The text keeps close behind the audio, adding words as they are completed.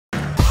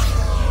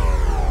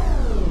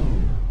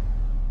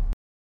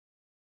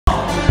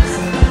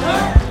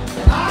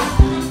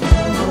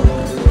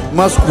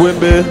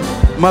Maskwembe.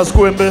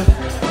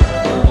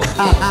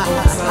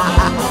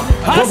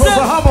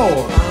 Professor Hamo.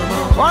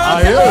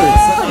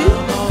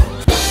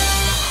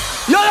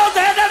 Yo,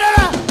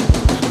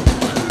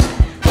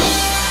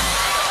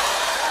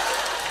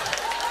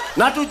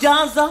 na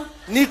tujaanza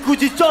ni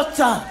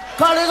kujichocha.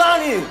 Kale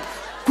gani?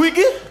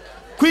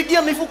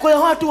 Kuigia mifuko ya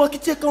watu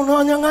wakicheka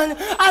unawanyang'anya.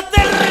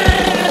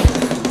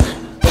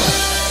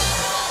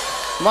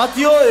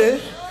 Matioe.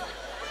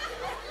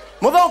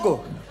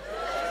 Mudhogo.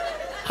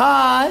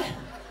 Hi.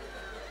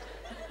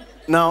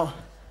 Now,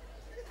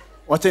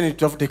 wacheni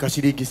tutafute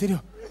kashiriki, sio?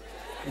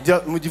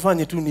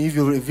 Mjifanye tu ni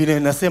hivyo vile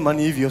nasema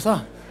ni hivyo,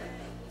 sawa?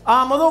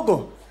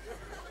 Mudhogo.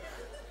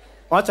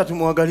 Wacha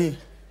tumwangalie.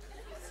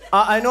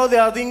 I know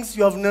there are things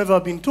you have never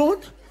been told.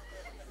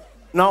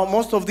 Now,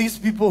 most of these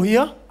people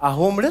here are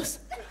homeless.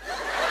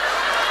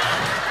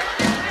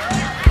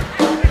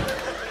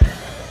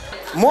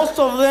 Most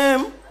of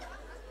them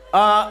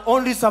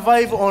only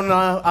survive on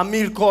a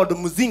meal called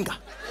muzinga.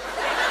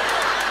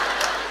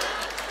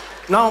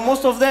 Now,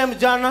 most of them,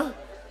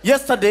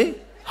 yesterday,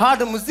 had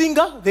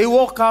muzinga. They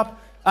woke up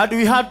and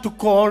we had to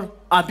call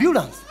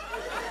ambulance.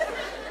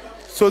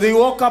 So they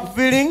woke up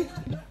feeling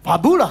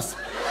fabulous.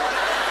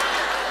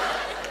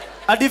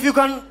 And if you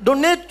can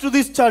donate to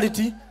this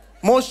charity,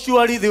 most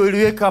surely they will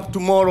wake up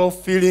tomorrow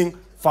feeling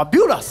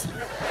fabulous.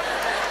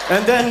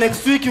 And then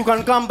next week you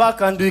can come back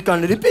and we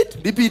can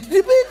repeat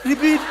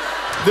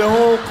the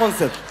whole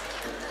concept.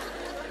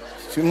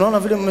 Unaona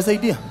vile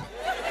mmesaidia?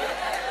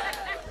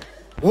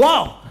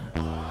 Wow!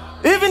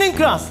 Evening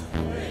class.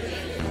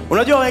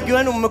 Unajua wengi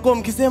wenu mmekuwa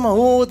mkisema,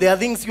 oh, there are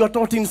things you are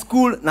taught in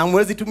school na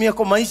mwezi tumia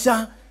kwa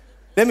maisha.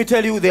 Let me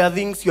tell you, there are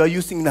things you are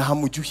using na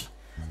hamujui.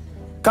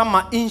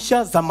 Kama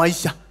insha za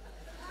maisha.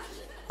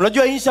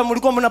 Unajua insha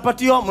mlikuwa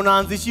mnapatiwa,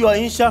 mnaanzishiwa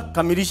insha,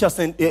 kamilisha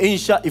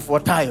insha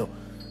ifuatayo.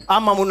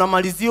 Ama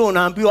mnamalizia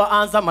unaambiwa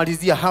anza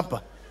malizia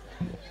hapa.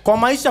 Kwa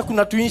maisha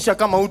kuna tuinsha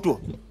kama uto.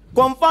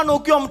 Kwa mfano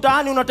ukiwa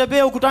mtaani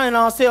unatembea ukutane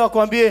na wasee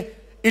wakwambie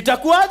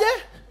itakuwaje?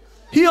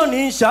 Hiyo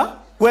ni insha,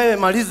 wewe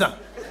maliza.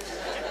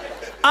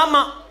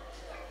 Ama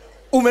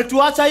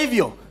umetuacha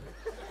hivyo.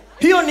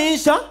 Hiyo ni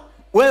insha,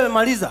 wewe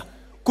maliza.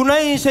 Kuna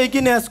hii insha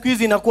ingine ya siku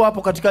hizi inakuwa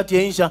hapo katikati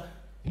ya insha.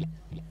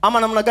 Ama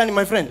namna gani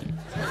my friend?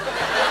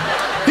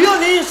 Hiyo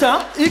ni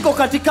insha iko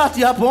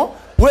katikati hapo,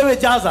 wewe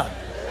jaza.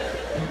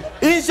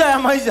 Insha ya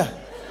maisha.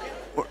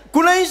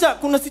 Kuna insha,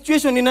 kuna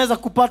situation inaweza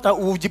kupata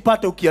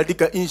ujipate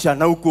ukiandika insha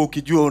na huko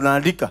ukijua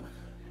unaandika.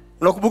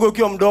 Unakumbuka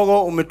ukiwa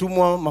mdogo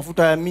umetumwa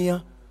mafuta ya 100,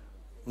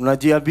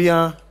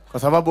 unajiambia kwa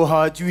sababu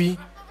hawajui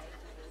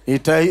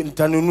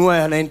nitanunua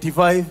ya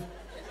 95,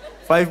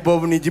 5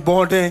 bob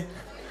nijibonde.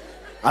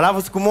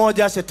 Alafu siku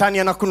moja shetani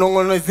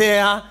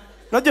anakunong'onezea.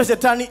 Unajua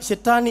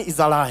shetani is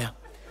a liar.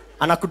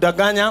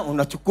 Anakudanganya,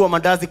 unachukua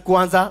mandazi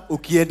kwanza,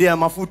 ukiendea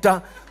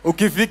mafuta,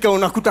 ukifika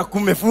unakuta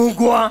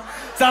kumefungwa.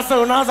 Sasa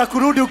unaanza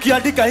kurudi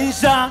ukiandika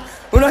insha,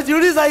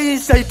 unajiuliza hii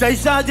insha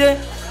itaishaje?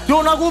 Ndio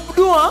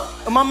unagundua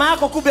mama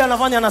yako kumbe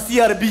anafanya na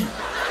CRB.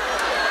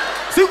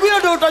 Siku hiyo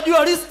ndio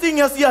utajua listing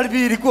ya CRB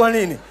ilikuwa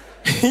nini.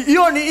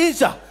 Hiyo ni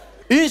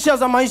insha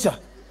za maisha.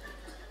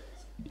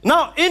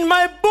 Now in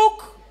my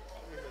book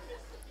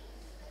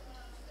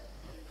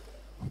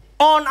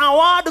on a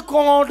word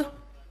called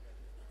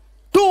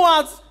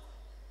towards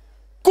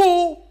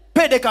ku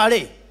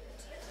pedicale.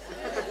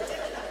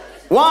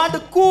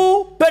 Word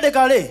ku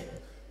pedicale.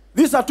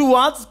 These are two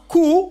words,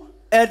 ku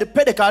and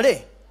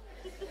pedicale.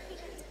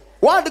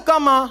 Word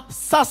kama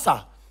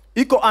sasa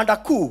iko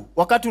under ku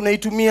wakati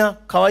unaitumia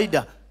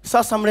kawaida.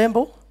 Sasa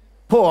mrembo,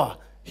 poa.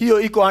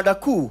 Hiyo iko under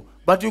ku,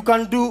 but you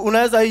can do,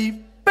 unaweza hii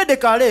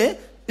pedicale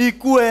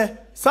ikue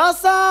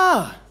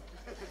sasa.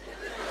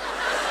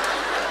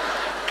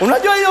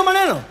 Unajua hiyo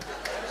maneno?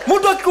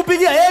 Mtu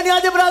akikupigia, ni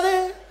aje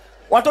brother?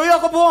 Watu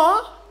wako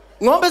poa?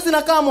 Ng'ombe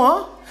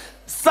zinakamwa?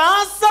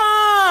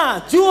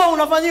 Sasa jua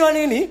unafanyiwa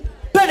nini?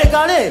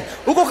 Pedicale.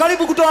 Uko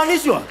karibu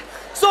kutoanishwa.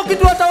 So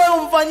kitu hata wewe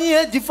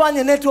umfanyie,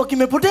 jifanye network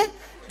imepotea.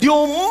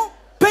 Ndio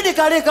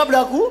pedicale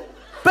kabla ku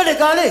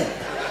pedicale.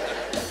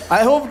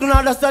 I hope do not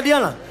understand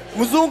yana.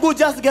 Mzungu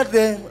just get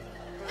the.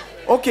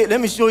 Okay, let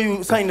me show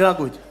you sign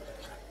language.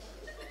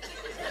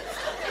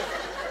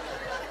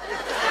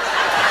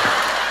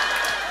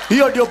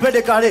 Hiyo ndio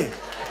pedicale.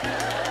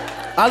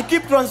 I'll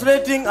keep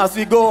translating as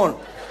we go on.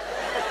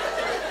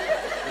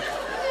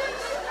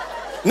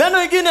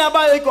 Neno ingine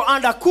ambayo iko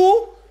under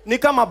ku ni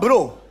kama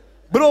bro.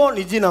 Bro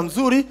ni jina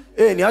mzuri.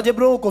 Ni aje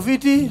bro, uko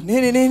fiti?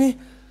 Nini?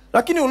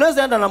 Lakini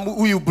unaweza enda na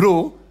huyu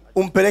bro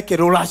umpeleke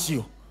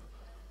Rolasio.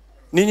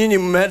 Ni nyinyi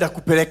mmeenda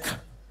kupeleka.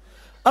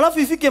 Alafu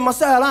ifike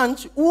masaa ya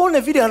lunch, uone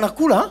vile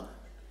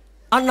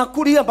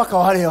anakulia mpaka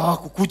wale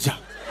hawakukuja.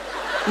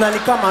 Na ni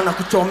kama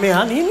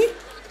anakuchomea nini?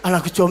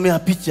 Anakuchomea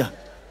picha.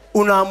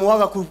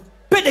 Unaamuaga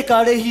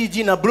pedicale hii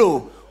jina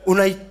bro,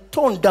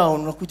 tone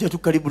down, unakuja tu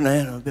karibu na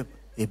yeye unabeba.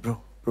 Hey bro,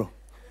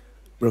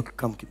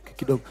 come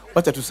kidogo.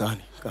 Wacha tu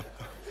sahani. Come.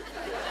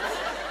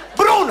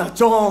 Bro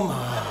unachoma.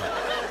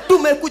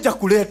 Tumekuja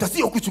kuleta,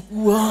 sio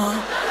kuchukua.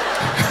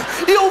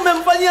 Hiyo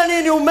umemfanyia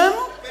nini?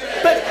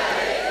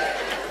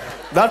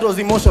 That was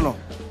emotional.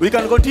 We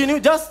can continue.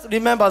 Just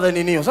remember the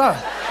ninio, sir.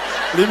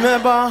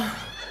 Remember.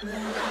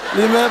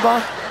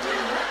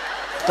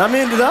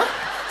 Namindi,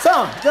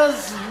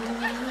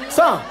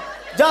 sir.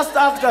 Just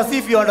act as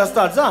if you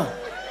understand, sir.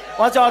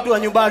 Wacha watu wa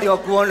nyumbani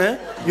wakuone.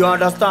 You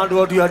understand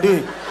what you are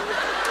doing.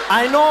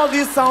 I know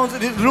this sounds,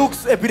 it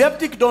looks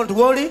epileptic. Don't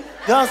worry.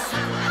 Just,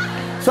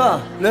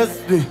 sir, let's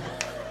do.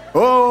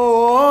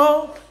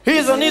 Oh,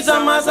 hizo ni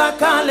zama za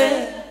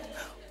kale.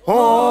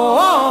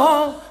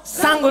 Oh,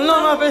 sangu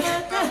loma be.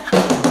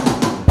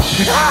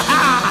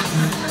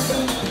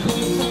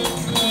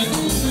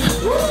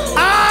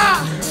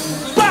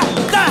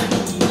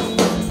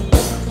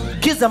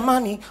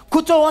 Kizamani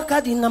kutoa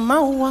kadi na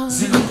maua.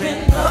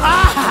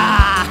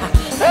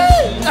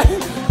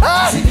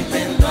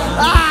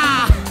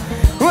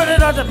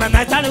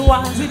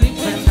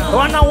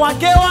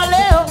 Wanawake wa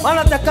leo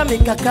wanataka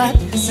mikakati.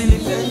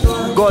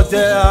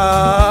 Gojea.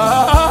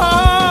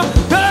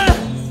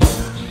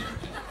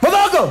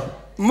 Madogo,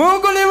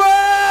 Mungu ni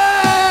wewe.